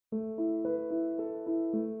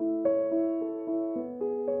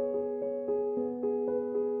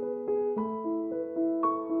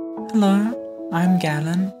Hello, I'm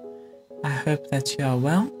Galen. I hope that you are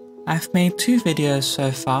well. I've made 2 videos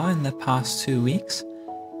so far in the past 2 weeks,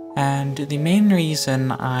 and the main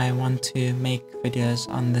reason I want to make videos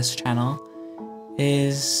on this channel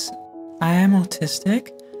is I am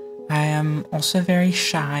autistic. I am also very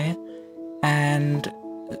shy, and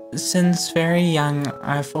since very young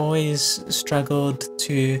I've always struggled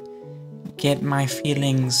to get my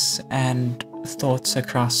feelings and thoughts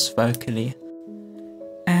across vocally.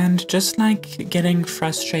 And just like getting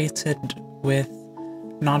frustrated with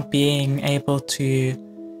not being able to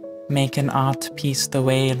make an art piece the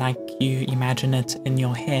way like you imagine it in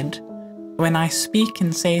your head, when I speak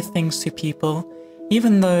and say things to people,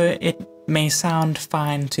 even though it may sound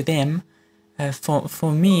fine to them,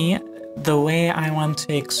 for me, the way I want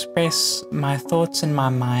to express my thoughts in my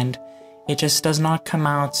mind, it just does not come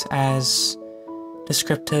out as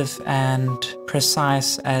descriptive and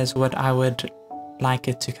precise as what I would like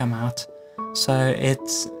it to come out. So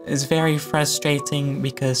it's very frustrating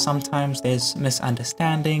because sometimes there's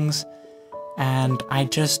misunderstandings, and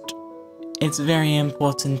it's very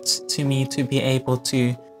important to me to be able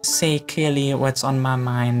to say clearly what's on my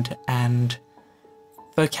mind, and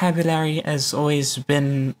vocabulary has always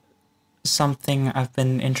been something I've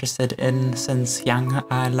been interested in since young.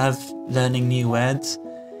 I love learning new words,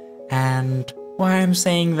 and why I'm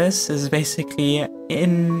saying this is basically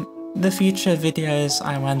in the future videos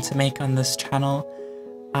I want to make on this channel,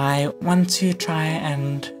 I want to try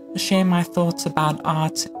and share my thoughts about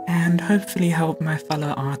art and hopefully help my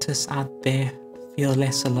fellow artists out there feel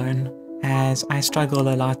less alone, as I struggle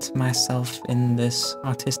a lot myself in this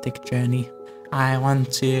artistic journey. I want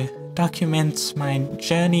to document my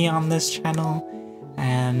journey on this channel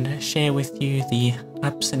and share with you the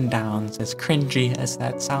ups and downs, as cringy as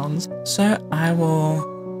that sounds. So I will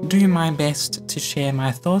do my best to share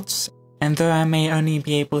my thoughts, and though I may only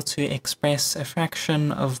be able to express a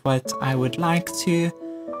fraction of what I would like to,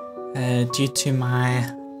 due to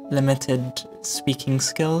my limited speaking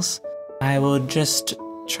skills, I will just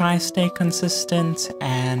try stay consistent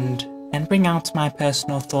and bring out my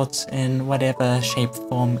personal thoughts in whatever shape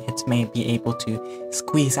form it may be able to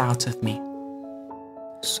squeeze out of me.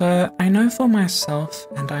 So I know for myself,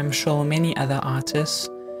 and I'm sure many other artists,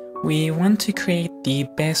 we want to create the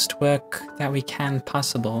best work that we can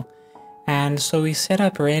possible, and so we set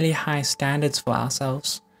up really high standards for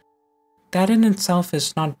ourselves. That in itself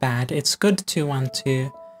is not bad. It's good to want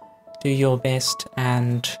to do your best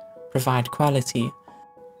and provide quality.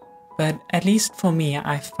 But at least for me,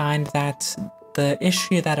 I find that the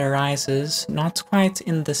issue that arises not quite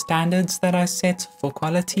in the standards that I set for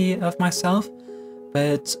quality of myself,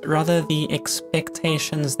 but rather the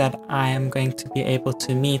expectations that I am going to be able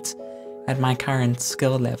to meet at my current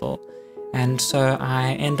skill level. And so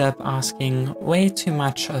I end up asking way too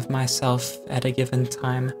much of myself at a given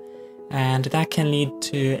time, and that can lead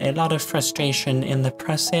to a lot of frustration in the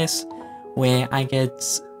process, where I get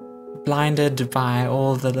blinded by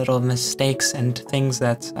all the little mistakes and things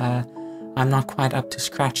that I'm not quite up to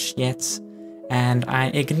scratch yet, and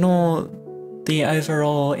I ignore the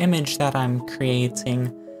overall image that I'm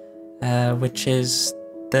creating, which is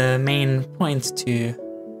the main point to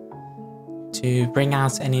bring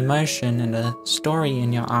out an emotion and a story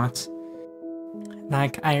in your art.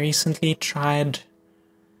 Like, I recently tried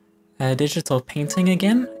digital painting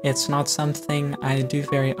again. It's not something I do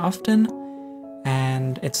very often,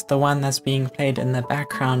 and it's the one that's being played in the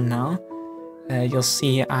background now. You'll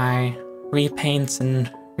see I repaint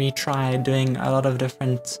and retry doing a lot of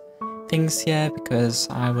different things here because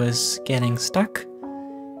I was getting stuck,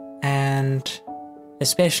 and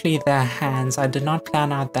especially the hands. I did not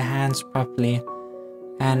plan out the hands properly,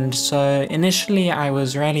 and so initially I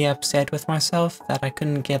was really upset with myself that I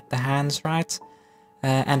couldn't get the hands right,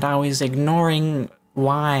 and I was ignoring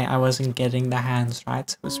why I wasn't getting the hands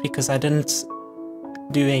right. It was because I didn't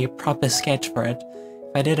do a proper sketch for it.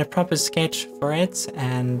 If I did a proper sketch for it,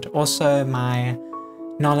 and also my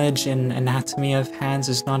knowledge in anatomy of hands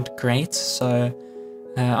is not great, so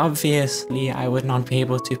obviously I would not be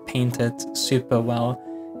able to paint it super well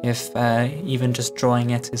if even just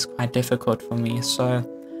drawing it is quite difficult for me. So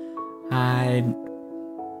I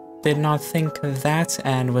did not think of that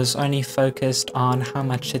and was only focused on how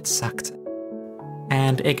much it sucked.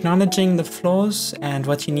 And acknowledging the flaws and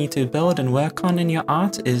what you need to build and work on in your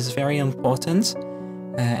art is very important,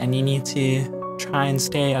 and you need to try and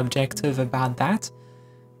stay objective about that.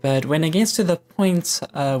 But when it gets to the point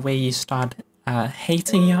where you start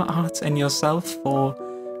hating your art and yourself for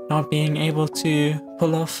not being able to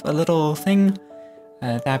pull off a little thing,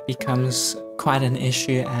 that becomes quite an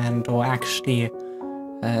issue, and or actually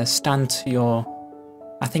stunt your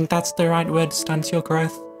I think that's the right word, stunt your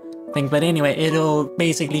growth thing. But anyway, it'll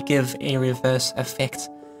basically give a reverse effect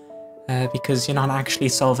because you're not actually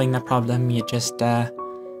solving the problem, you're just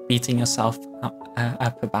beating yourself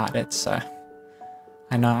up about it. So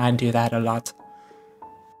I know I do that a lot.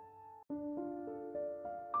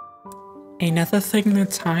 Another thing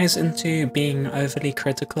that ties into being overly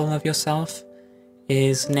critical of yourself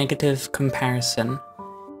is negative comparison.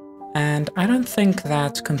 And I don't think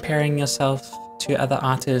that comparing yourself to other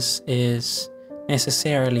artists is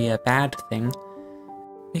necessarily a bad thing,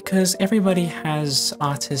 because everybody has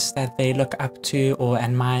artists that they look up to or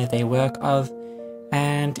admire their work of,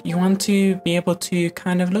 and you want to be able to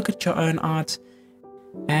kind of look at your own art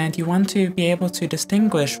and you want to be able to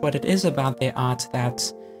distinguish what it is about their art that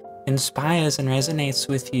inspires and resonates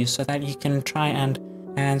with you, so that you can try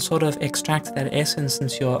and sort of extract that essence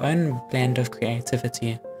into your own blend of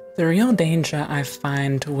creativity. The real danger I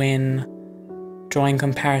find when drawing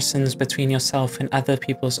comparisons between yourself and other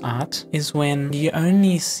people's art is when you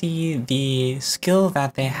only see the skill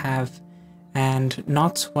that they have and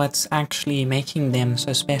not what's actually making them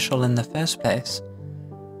so special in the first place.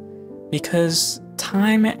 Because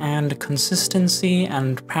time and consistency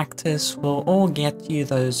and practice will all get you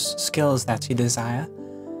those skills that you desire,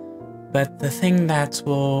 but the thing that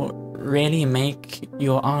will really make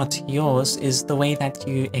your art yours is the way that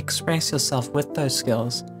you express yourself with those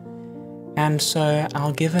skills. And so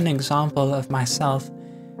I'll give an example of myself.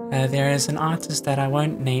 There is an artist that I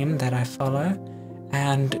won't name that I follow,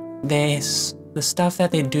 and there's the stuff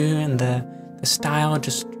that they do and the style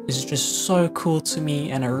is just so cool to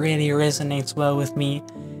me, and it really resonates well with me.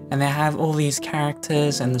 And they have all these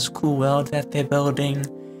characters and this cool world that they're building.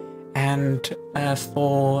 And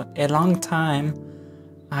for a long time,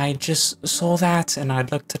 I just saw that and I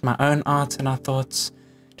looked at my own art and I thought,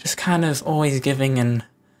 just kind of always giving an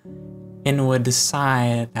inward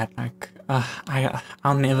sigh that like,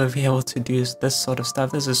 I'll never be able to do this sort of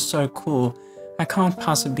stuff. This is so cool. I can't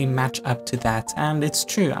possibly match up to that. And it's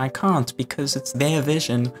true, I can't, because it's their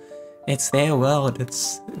vision, it's their world,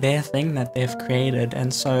 it's their thing that they've created.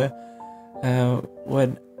 And so what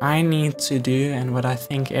I need to do, and what I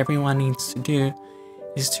think everyone needs to do,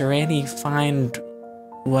 is to really find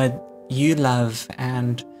what you love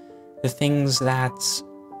and the things that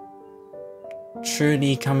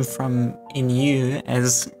truly come from in you.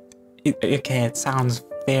 As okay, it sounds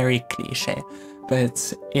very cliche,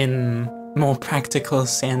 but in more practical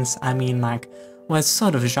sense, I mean, like, what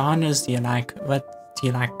sort of genres do you like? What do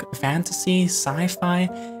you like? Fantasy, sci-fi?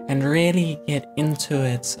 And really get into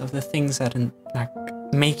it, of the things that like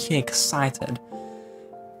make you excited.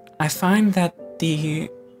 I find that the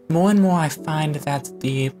more and more I find that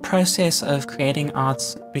the process of creating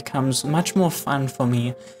art becomes much more fun for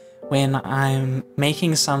me when I'm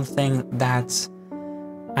making something that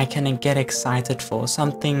I can get excited for,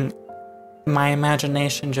 something my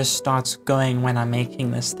imagination just starts going when I'm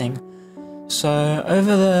making this thing. So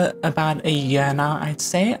over about a year now, I'd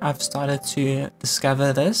say, I've started to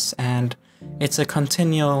discover this, and it's a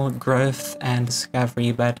continual growth and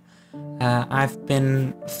discovery, but I've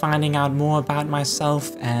been finding out more about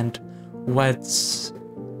myself and what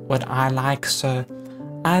I like. So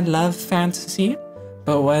I love fantasy,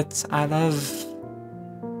 but what I love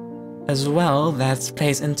as well that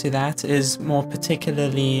plays into that is more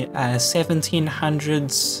particularly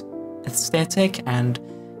 1700s aesthetic and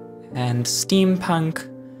steampunk,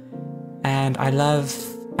 and I love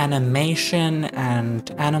animation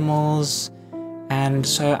and animals. And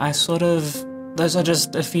so I sort of, those are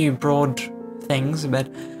just a few broad things, but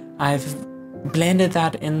I've blended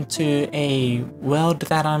that into a world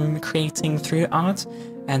that I'm creating through art.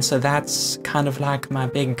 And so that's kind of like my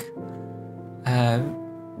big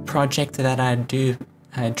project that I do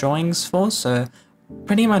drawings for. So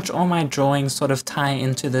pretty much all my drawings sort of tie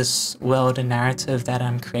into this world and narrative that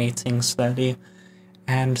I'm creating slowly.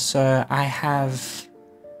 And so I have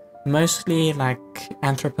mostly like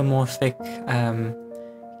anthropomorphic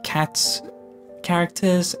cat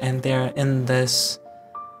characters, and they're in this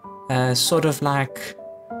sort of like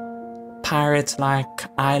pirate-like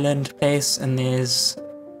island place. And there's,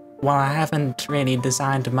 well, I haven't really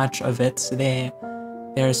designed much of it.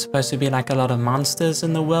 There's supposed to be like a lot of monsters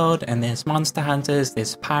in the world, and there's monster hunters,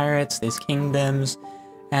 there's pirates, there's kingdoms.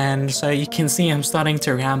 And so you can see I'm starting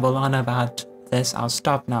to ramble on about this. I'll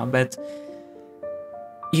stop now, but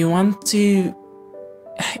you want to,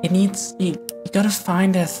 you gotta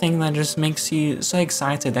find a thing that just makes you so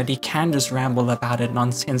excited that you can just ramble about it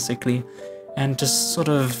nonsensically and just sort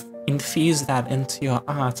of infuse that into your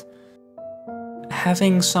art.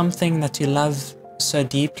 Having something that you love so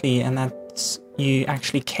deeply and that you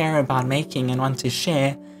actually care about making and want to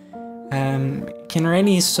share can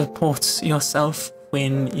really support yourself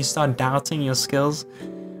when you start doubting your skills,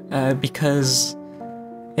 because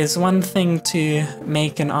it's one thing to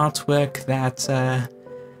make an artwork that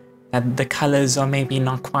the colors are maybe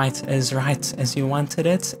not quite as right as you wanted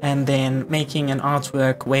it, and then making an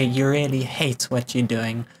artwork where you really hate what you're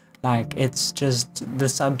doing. Like, it's just, the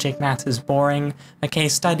subject matter is boring. Okay,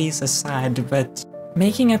 studies aside, but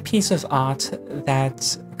making a piece of art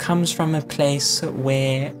that comes from a place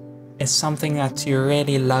where it's something that you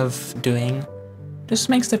really love doing just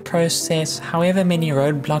makes the process, however many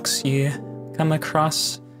roadblocks you come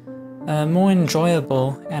across, more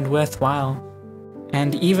enjoyable and worthwhile.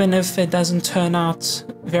 And even if it doesn't turn out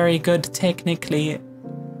very good technically,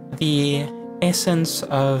 the essence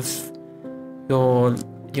of your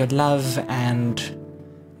love and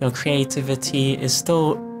your creativity is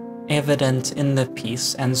still evident in the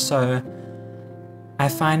piece. And so I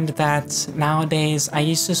find that nowadays I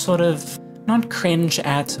used to sort of not cringe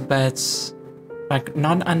at, but like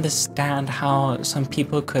not understand how some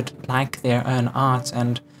people could like their own art,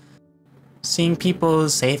 and seeing people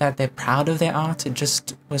say that they're proud of their art, it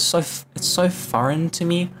just was it's so foreign to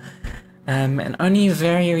me. And only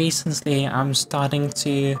very recently I'm starting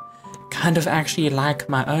to kind of actually like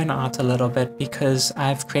my own art a little bit, because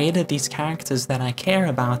I've created these characters that I care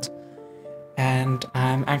about, and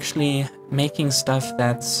I'm actually making stuff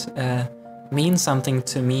that means something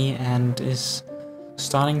to me and is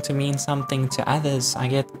starting to mean something to others. I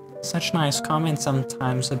get such nice comments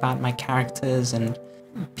sometimes about my characters and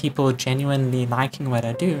people genuinely liking what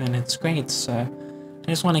I do, and it's great. So I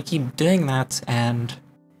just want to keep doing that and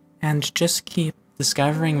just keep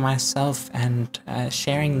discovering myself and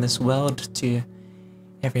sharing this world to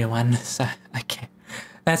everyone. So, okay,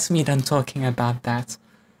 that's me done talking about that.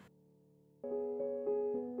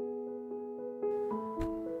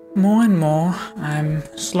 More and more, I'm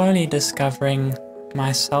slowly discovering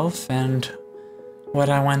myself and what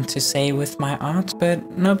I want to say with my art,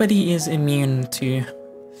 but nobody is immune to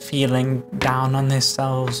feeling down on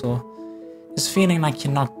themselves or just feeling like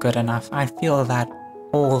you're not good enough. I feel that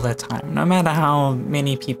all the time, no matter how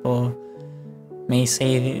many people may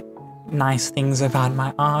say nice things about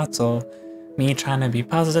my art or me trying to be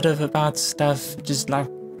positive about stuff. Just like,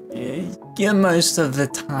 yeah, most of the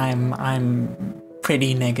time I'm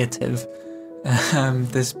pretty negative,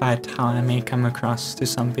 despite how I may come across to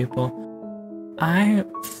some people. I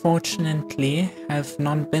fortunately have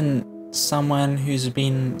not been someone who's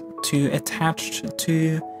been too attached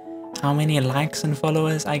to how many likes and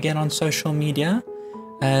followers I get on social media.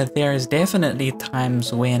 There is definitely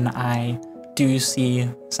times when I do see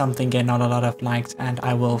something get not a lot of likes and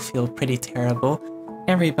I will feel pretty terrible.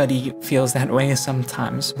 Everybody feels that way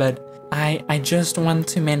sometimes, but I just want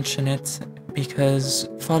to mention it because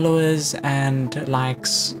followers and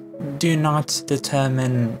likes do not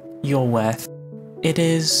determine your worth. It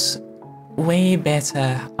is way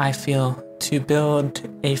better, I feel, to build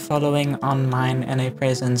a following online and a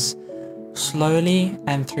presence slowly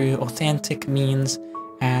and through authentic means,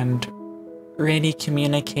 and really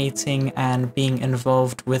communicating and being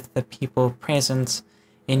involved with the people present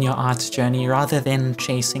in your art journey, rather than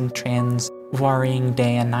chasing trends, worrying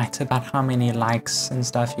day and night about how many likes and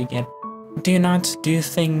stuff you get. Do not do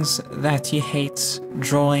things that you hate,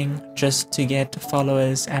 drawing just to get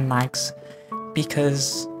followers and likes,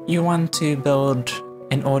 because you want to build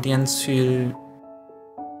an audience who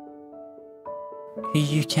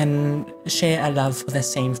you can share a love for the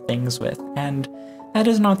same things with. And that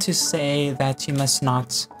is not to say that you must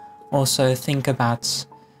not also think about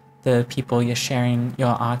the people you're sharing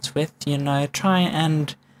your art with. You know, try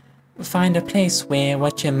and find a place where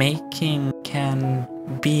what you're making can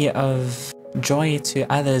be of joy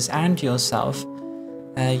to others and yourself.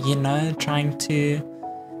 You know, trying to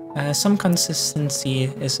some consistency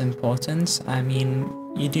is important. I mean,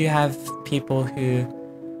 you do have people who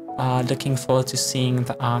are looking forward to seeing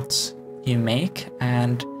the art you make,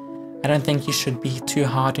 and I don't think you should be too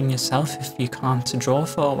hard on yourself if you can't draw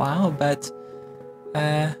for a while, but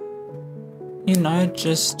you know,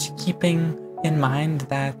 just keeping in mind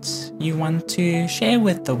that you want to share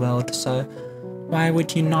with the world, so why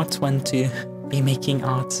would you not want to be making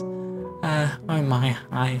art? Oh my,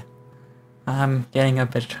 I'm getting a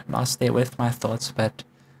bit lost there with my thoughts, but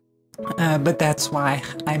that's why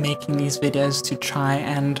I'm making these videos, to try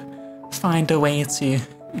and find a way to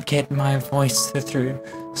get my voice through.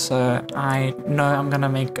 So I know I'm gonna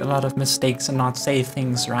make a lot of mistakes and not say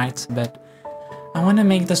things right, but I want to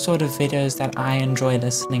make the sort of videos that I enjoy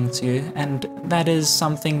listening to, and that is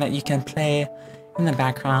something that you can play in the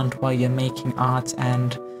background while you're making art,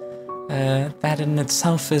 and that in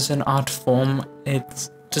itself is an art form. It's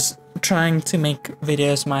just trying to make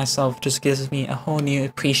videos myself just gives me a whole new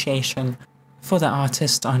appreciation for the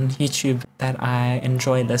artist on YouTube that I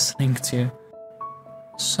enjoy listening to.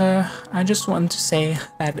 So I just want to say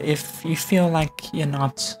that if you feel like you're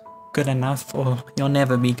not good enough or you'll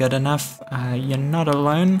never be good enough, you're not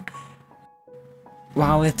alone.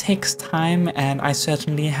 While it takes time, and I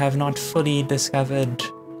certainly have not fully discovered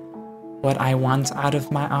what I want out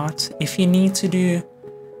of my art, if you need to do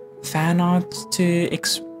fan art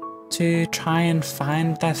to try and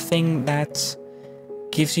find that thing that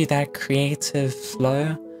gives you that creative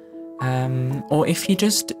flow, or if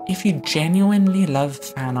you genuinely love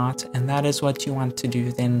fan art and that is what you want to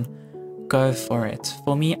do, then go for it.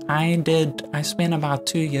 For me, I spent about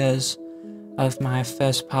 2 years of my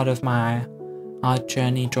first part of my art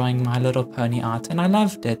journey drawing My Little Pony art, and I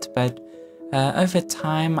loved it, but over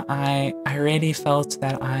time I really felt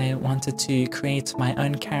that I wanted to create my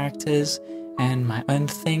own characters and my own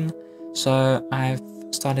thing, so I've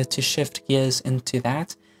started to shift gears into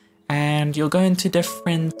that. And you'll go into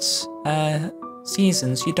different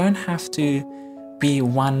seasons. You don't have to be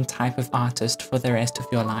one type of artist for the rest of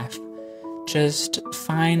your life. Just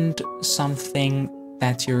find something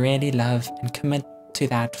that you really love and commit to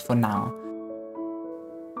that for now.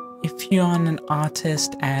 If you're an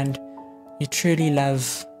artist and you truly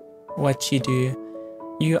love what you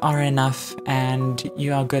do, you are enough and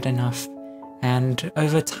you are good enough. And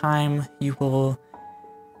over time, you will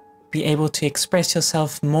be able to express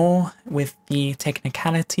yourself more with the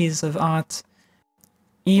technicalities of art.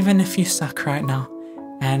 Even if you suck right now,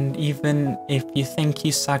 and even if you think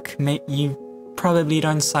you suck, you probably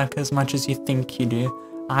don't suck as much as you think you do.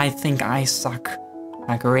 I think I suck,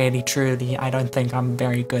 like really truly. I don't think I'm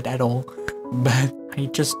very good at all, but I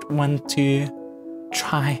just want to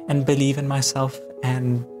try and believe in myself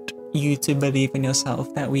and you to believe in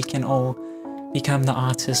yourself, that we can all become the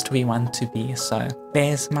artist we want to be. So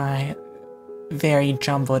there's my very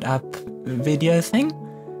jumbled up video thing.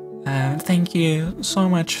 Thank you so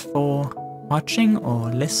much for watching or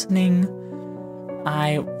listening.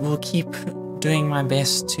 I will keep doing my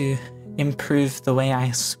best to improve the way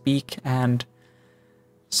I speak and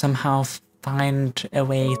somehow find a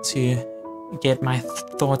way to get my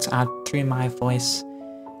thoughts out through my voice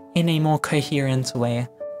in a more coherent way.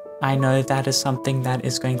 I know that is something that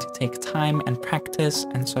is going to take time and practice,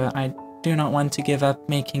 and so I do not want to give up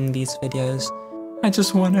making these videos. I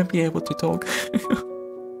just want to be able to talk.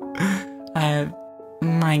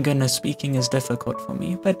 My goodness, speaking is difficult for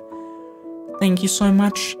me, but thank you so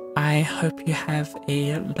much. I hope you have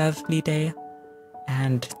a lovely day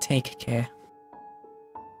and take care.